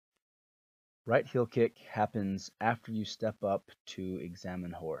Right heel kick happens after you step up to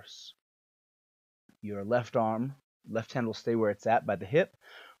examine horse. Your left hand will stay where it's at by the hip.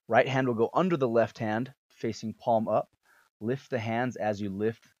 Right hand will go under the left hand, facing palm up. Lift the hands as you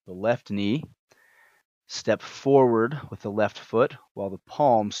lift the left knee. Step forward with the left foot while the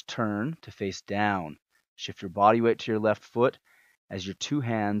palms turn to face down. Shift your body weight to your left foot as your two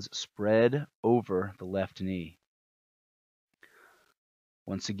hands spread over the left knee.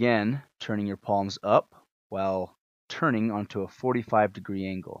 Once again, turning your palms up while turning onto a 45-degree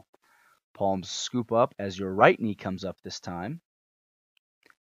angle. Palms scoop up as your right knee comes up this time.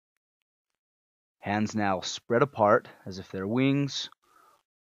 Hands now spread apart as if they're wings,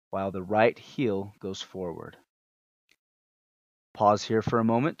 while the right heel goes forward. Pause here for a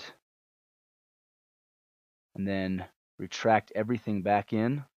moment, and then retract everything back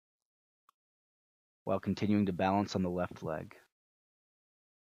in while continuing to balance on the left leg.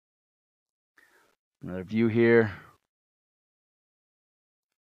 Another view here.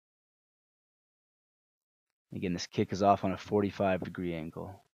 Again, this kick is off on a 45-degree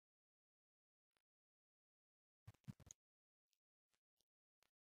angle.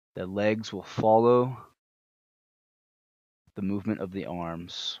 The legs will follow the movement of the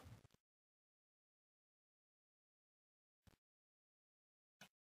arms.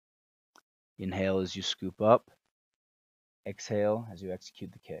 Inhale as you scoop up. Exhale as you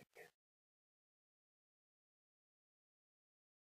execute the kick.